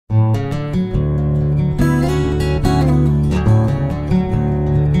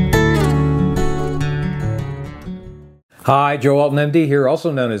Hi, Joe Alton, MD here,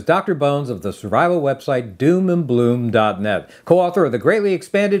 also known as Dr. Bones of the survival website doomandbloom.net, co-author of the greatly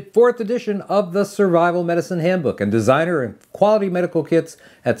expanded 4th edition of the Survival Medicine Handbook and designer of quality medical kits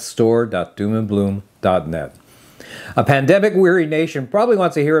at store.doomandbloom.net. A pandemic-weary nation probably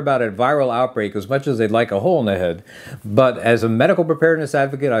wants to hear about a viral outbreak as much as they'd like a hole in the head, but as a medical preparedness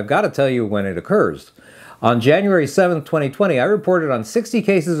advocate, I've got to tell you when it occurs. On January 7, 2020, I reported on 60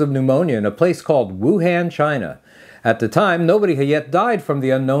 cases of pneumonia in a place called Wuhan, China. At the time, nobody had yet died from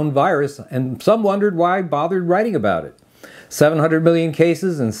the unknown virus, and some wondered why I bothered writing about it. 700 million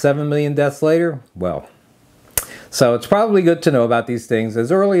cases and 7 million deaths later? Well, so it's probably good to know about these things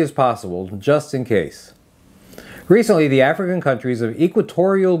as early as possible, just in case. Recently, the African countries of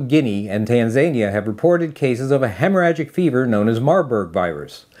Equatorial Guinea and Tanzania have reported cases of a hemorrhagic fever known as Marburg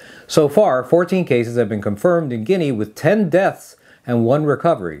virus. So far, 14 cases have been confirmed in Guinea with 10 deaths and 1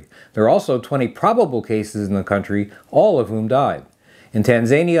 recovery. There are also 20 probable cases in the country, all of whom died. In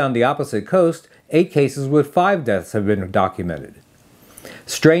Tanzania, on the opposite coast, 8 cases with 5 deaths have been documented.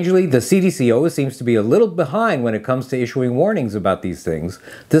 Strangely, the CDC always seems to be a little behind when it comes to issuing warnings about these things.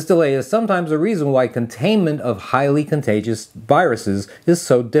 This delay is sometimes a reason why containment of highly contagious viruses is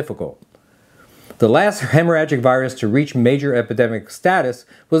so difficult. The last hemorrhagic virus to reach major epidemic status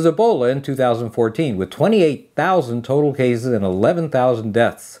was Ebola in 2014, with 28,000 total cases and 11,000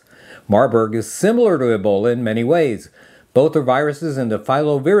 deaths. Marburg is similar to Ebola in many ways. Both are viruses in the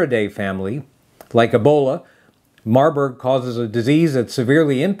Filoviridae family. Like Ebola, Marburg causes a disease that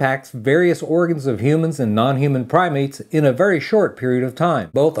severely impacts various organs of humans and non-human primates in a very short period of time.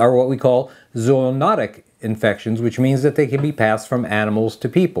 Both are what we call zoonotic infections, which means that they can be passed from animals to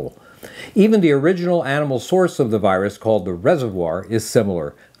people. Even the original animal source of the virus, called the reservoir, is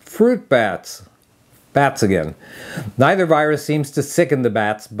similar. Fruit bats. Bats again. Neither virus seems to sicken the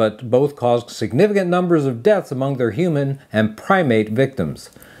bats, but both cause significant numbers of deaths among their human and primate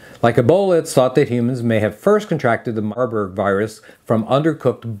victims. Like Ebola, it's thought that humans may have first contracted the Marburg virus from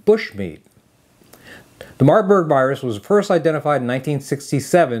undercooked bushmeat. The Marburg virus was first identified in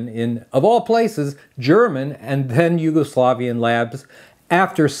 1967 in, of all places, German and then Yugoslavian labs,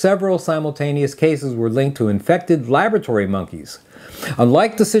 after several simultaneous cases were linked to infected laboratory monkeys.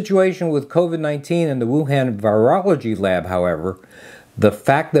 Unlike the situation with COVID-19 and the Wuhan virology lab, however, the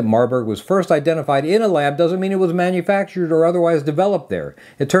fact that Marburg was first identified in a lab doesn't mean it was manufactured or otherwise developed there.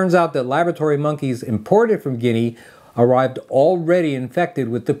 It turns out that laboratory monkeys imported from Guinea arrived already infected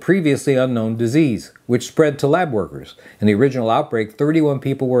with the previously unknown disease, which spread to lab workers. In the original outbreak, 31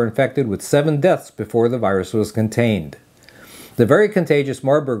 people were infected with 7 deaths before the virus was contained. The very contagious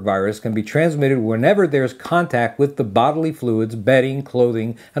Marburg virus can be transmitted whenever there's contact with the bodily fluids, bedding,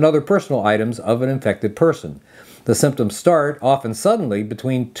 clothing, and other personal items of an infected person. The symptoms start, often suddenly,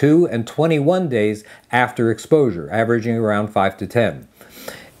 between 2 and 21 days after exposure, averaging around 5 to 10.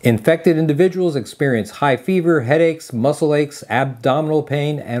 Infected individuals experience high fever, headaches, muscle aches, abdominal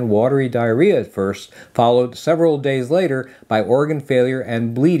pain, and watery diarrhea at first, followed several days later by organ failure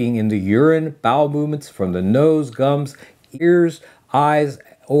and bleeding in the urine, bowel movements from the nose, gums, ears, eyes,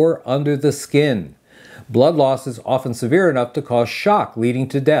 or under the skin. Blood loss is often severe enough to cause shock, leading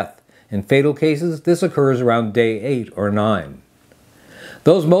to death. In fatal cases, this occurs around day 8 or 9.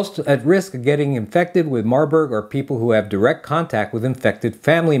 Those most at risk of getting infected with Marburg are people who have direct contact with infected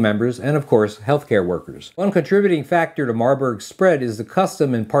family members and, of course, healthcare workers. One contributing factor to Marburg's spread is the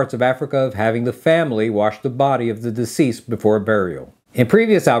custom in parts of Africa of having the family wash the body of the deceased before burial. In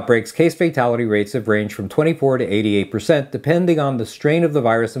previous outbreaks, case fatality rates have ranged from 24 to 88%, depending on the strain of the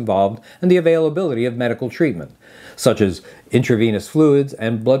virus involved and the availability of medical treatment, such as intravenous fluids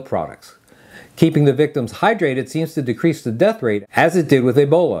and blood products. Keeping the victims hydrated seems to decrease the death rate, as it did with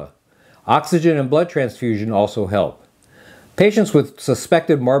Ebola. Oxygen and blood transfusion also help. Patients with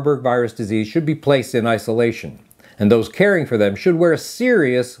suspected Marburg virus disease should be placed in isolation, and those caring for them should wear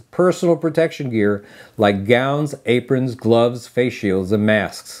serious personal protection gear like gowns, aprons, gloves, face shields, and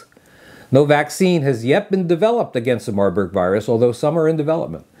masks. No vaccine has yet been developed against the Marburg virus, although some are in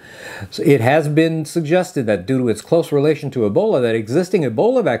development. So it has been suggested that due to its close relation to Ebola, that existing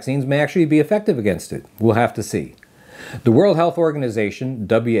Ebola vaccines may actually be effective against it. We'll have to see. The World Health Organization,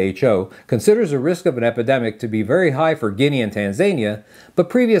 WHO, considers the risk of an epidemic to be very high for Guinea and Tanzania,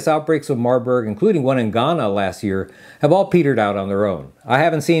 but previous outbreaks of Marburg, including one in Ghana last year, have all petered out on their own. I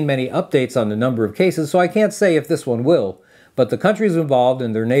haven't seen many updates on the number of cases, so I can't say if this one will, but the countries involved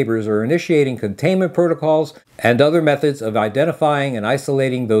and their neighbors are initiating containment protocols and other methods of identifying and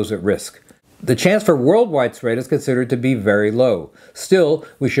isolating those at risk. The chance for worldwide spread is considered to be very low. Still,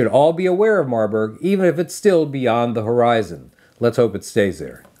 we should all be aware of Marburg, even if it's still beyond the horizon. Let's hope it stays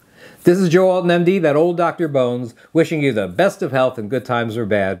there. This is Joe Alton, MD, that old Dr. Bones, wishing you the best of health in good times or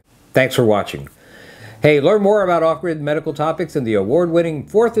bad. Thanks for watching. Hey, learn more about off-grid medical topics in the award-winning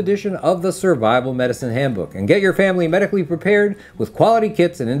 4th edition of the Survival Medicine Handbook, and get your family medically prepared with quality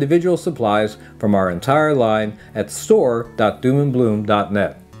kits and individual supplies from our entire line at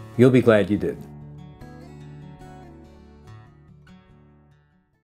store.doomandbloom.net. You'll be glad you did.